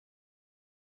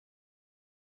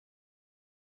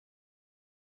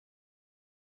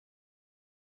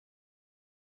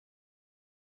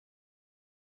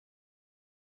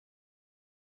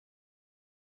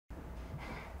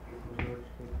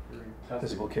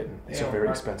Visible kitten. It's a very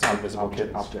expensive invisible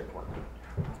kitten. Object.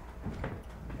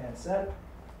 And set.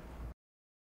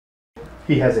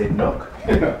 He has a nook.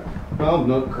 Well,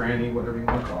 nook, cranny, whatever you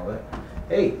want to call it.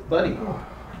 Hey, buddy.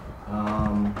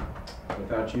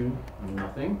 Without you, I'm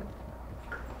nothing.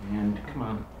 And come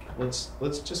on, let's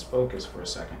just focus for a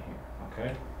second here,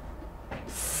 okay?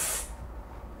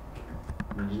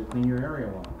 I need you to clean your area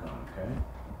while I'm gone, okay?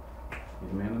 You're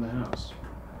the man in the house.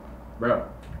 Bro.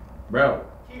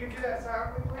 Can you do that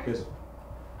silently, please? Good.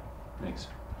 Thanks.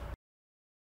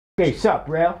 Okay, sup,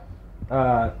 Rail?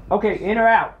 Okay, in or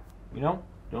out? You know?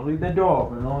 Don't leave the door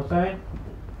open, you know what I'm saying?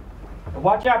 And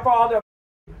watch out for all the...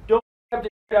 Don't have the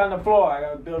shit on the floor. I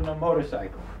gotta build a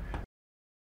motorcycle.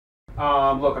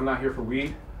 Look, I'm not here for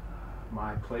weed.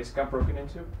 My place got broken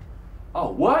into.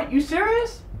 Oh, what? You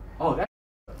serious? Oh, that's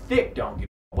thick, don't get...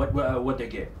 What they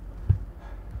get?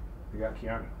 We got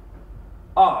Keanu.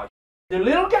 Oh, the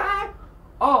little guy?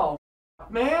 Oh,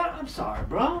 man, I'm sorry,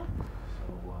 bro.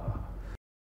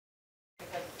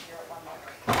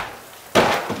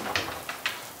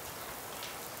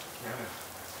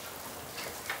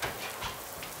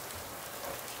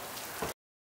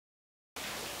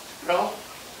 No.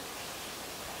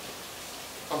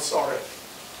 I'm sorry.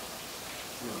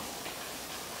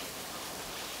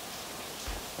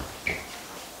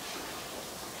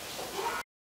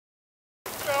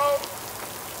 No.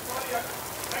 Buddy,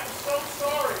 I'm so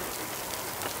sorry.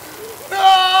 No!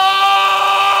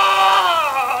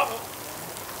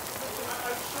 Listen,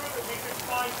 I'm sure that we can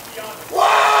find Keanu.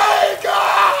 Why,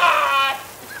 God?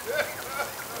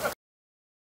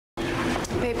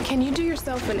 Babe, can you do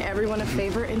yourself and everyone a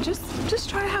favor and just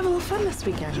try to have a little fun this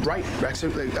weekend? Right, Rex.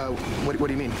 What do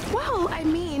you mean? Well, I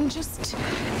mean, just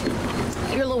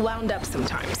you're a little wound up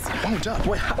sometimes. Wound up?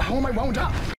 Wait, how am I wound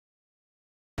up?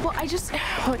 Well,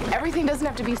 look, everything doesn't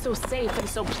have to be so safe and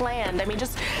so planned. I mean,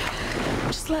 just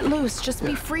let loose, just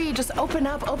be free, just open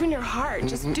up, open your heart,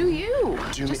 just do you.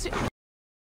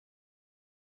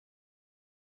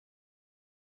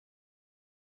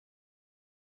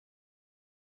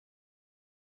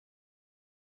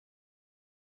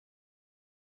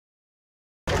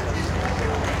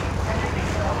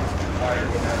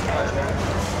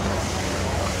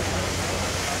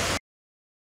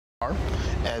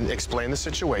 And explain the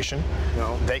situation.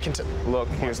 No. They can Look,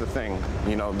 here's the thing.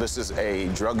 You know, this is a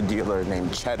drug dealer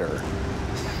named Cheddar.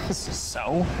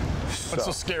 So? What's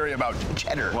so scary about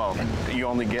Cheddar? Well, you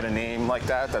only get a name like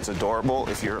that that's adorable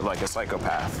if you're like a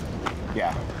psychopath.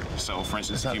 Yeah. So, for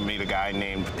instance, if you meet a guy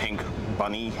named Pink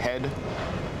Bunny Head,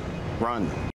 run.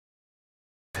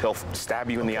 He'll stab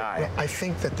you in the eye. I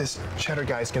think that this Cheddar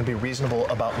guy is going to be reasonable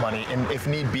about money, and if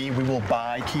need be, we will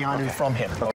buy Keanu from him.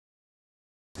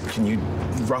 Can you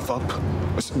rough up,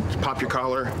 pop your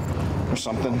collar or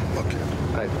something? Okay,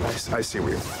 I see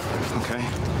where you're... Okay.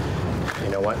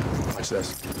 You know what? Watch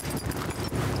this.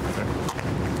 Okay.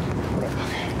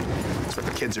 That's what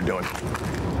the kids are doing.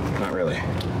 Not really.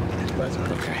 But,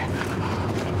 okay.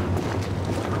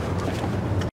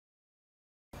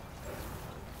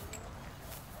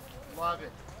 Love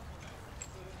it.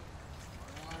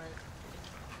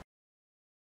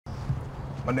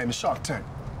 My name is Shark Tank.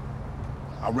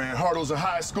 I ran hurdles in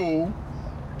high school.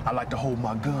 I like to hold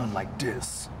my gun like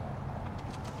this.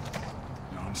 You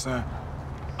know what I'm saying?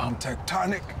 I'm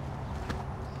tectonic.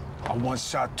 I once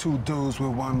shot 2 dudes with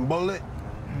 1 bullet.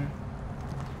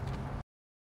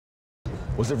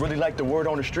 Was it really like the word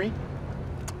on the street?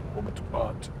 What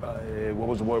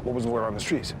was the word? What was the word on the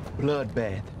streets?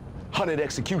 Bloodbath. 100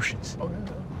 executions. Oh,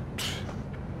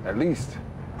 yeah. At least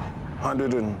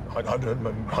 100 and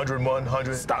 101,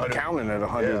 100. Stop counting at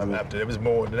 100. Yeah, after there was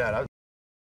more than that.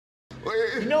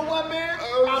 You know what, man?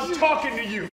 I'm talking to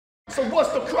you. So what's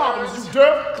the problem? Is you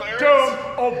deaf, dumb,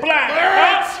 or blind?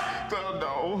 Clarence!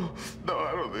 No,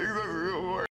 I don't think that's gonna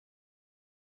work.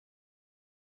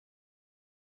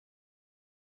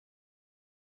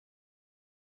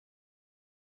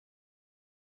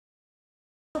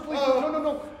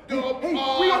 No. Hey,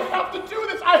 we don't have to do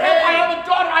this. I have a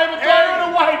daughter. I have a daughter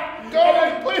and a wife.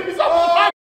 Please, oh my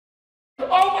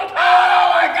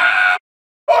God!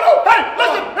 Oh no! Hey,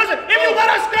 listen! If you let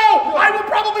us go, I will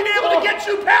probably be able to get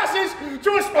you passes to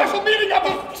a special meeting of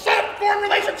the Senate Foreign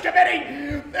Relations Committee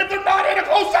if they're not in a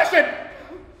closed session.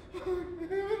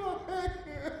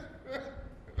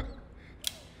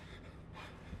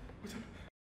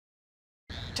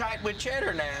 Tight with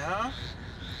Cheddar now,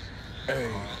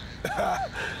 Hey.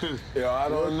 Yo, I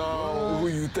don't know who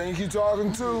you think you're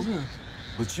talking to,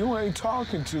 but you ain't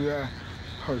talking to that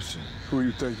person who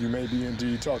you think you may be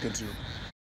indeed talking to.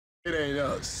 It ain't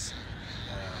us.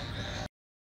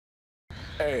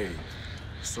 Hey,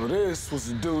 So this was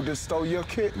the dude that stole your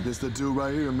kitten? This the dude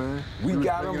right here, man. We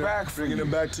got him back for bringing you.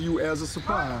 him back to you as a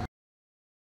surprise.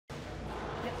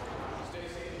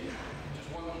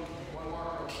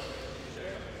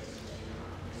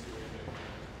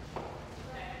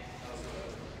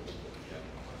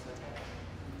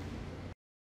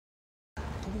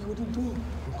 What are you doing?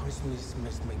 Of course,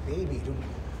 it's my baby, dude.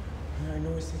 I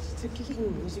know it's a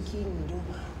kitten. It's a kitten, dude.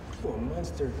 You're a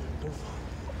monster, dude.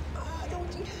 Ah,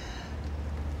 don't you?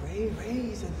 Ray,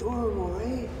 he's adorable,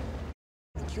 Ray.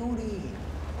 Cutie.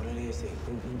 What did they say?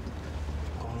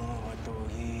 Oh,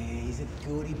 yeah, he's a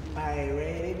cutie pie,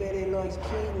 Ray. They bet he likes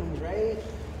kittens, right?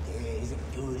 Yeah, he's a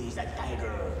cutie. He's a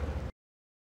tiger.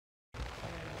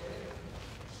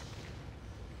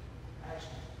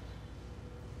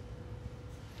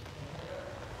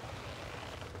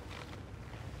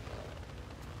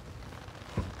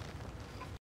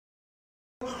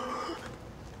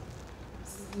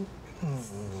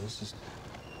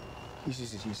 He's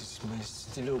just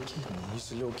a little kitten.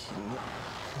 He's a little kitten.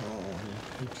 Oh,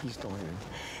 please don't hit him.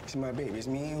 It's my baby. It's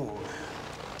me. Oh.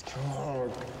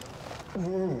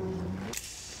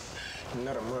 I'm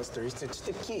not a monster. It's just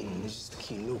a kitten. It's just a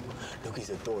kitten. Look,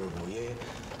 he's adorable, yeah?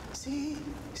 See,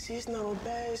 it's not all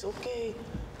bad. It's okay.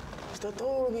 It's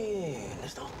adorable.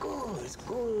 It's all good. It's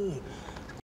good.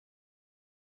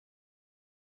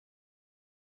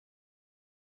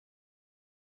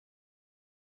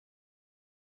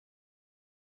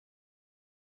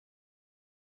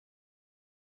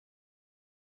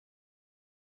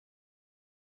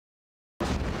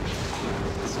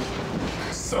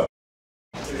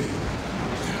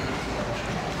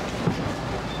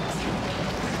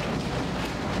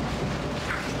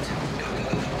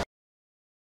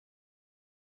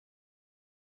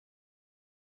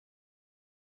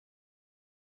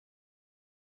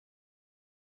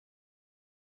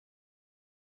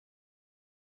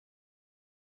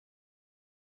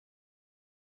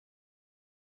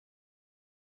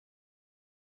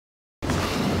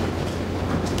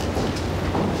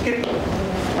 Hey.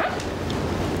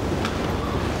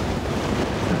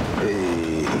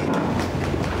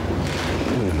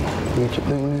 What you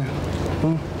think there?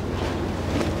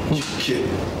 Cute.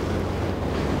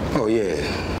 Oh,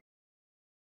 yeah.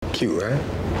 Cute, right?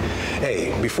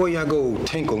 Hey, before y'all go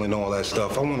tinkle and all that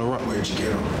stuff, I want to run. Where'd you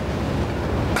get him?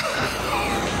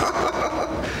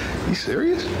 You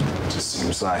serious? Just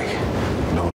seems like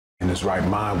no in his right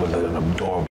mind would let an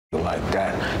adorable like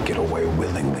that get away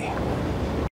willingly.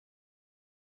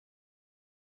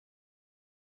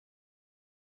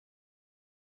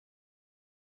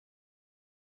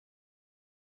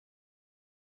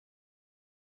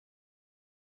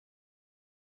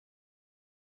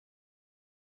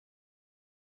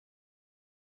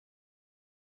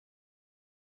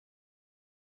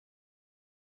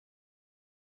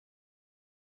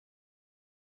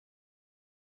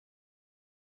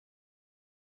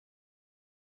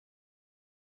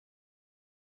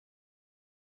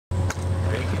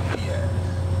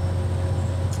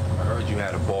 You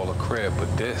had a baller crib,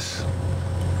 but this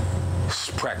is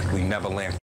practically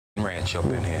Neverland Ranch up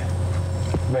in here.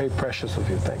 Very precious of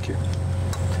you, thank you.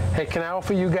 Hey, can I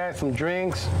offer you guys some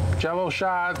drinks, Jello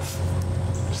shots,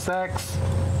 sex?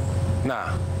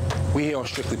 Nah, we here on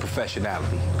strictly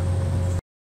professionality.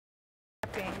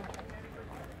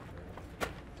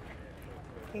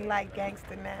 He like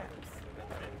gangster naps.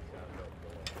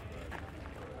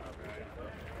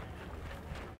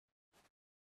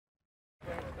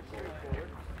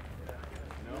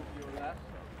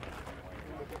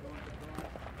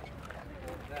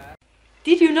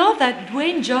 Did you know that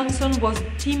Dwayne Johnson was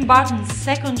Tim Burton's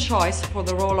second choice for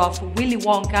the role of Willy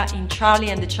Wonka in Charlie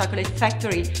and the Chocolate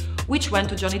Factory, which went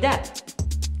to Johnny Depp?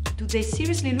 Do they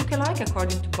seriously look alike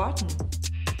according to Burton?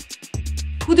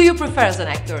 Who do you prefer as an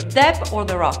actor, Depp or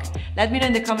The Rock? Let me know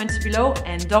in the comments below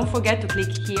and don't forget to click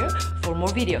here for more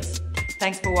videos.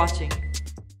 Thanks for watching.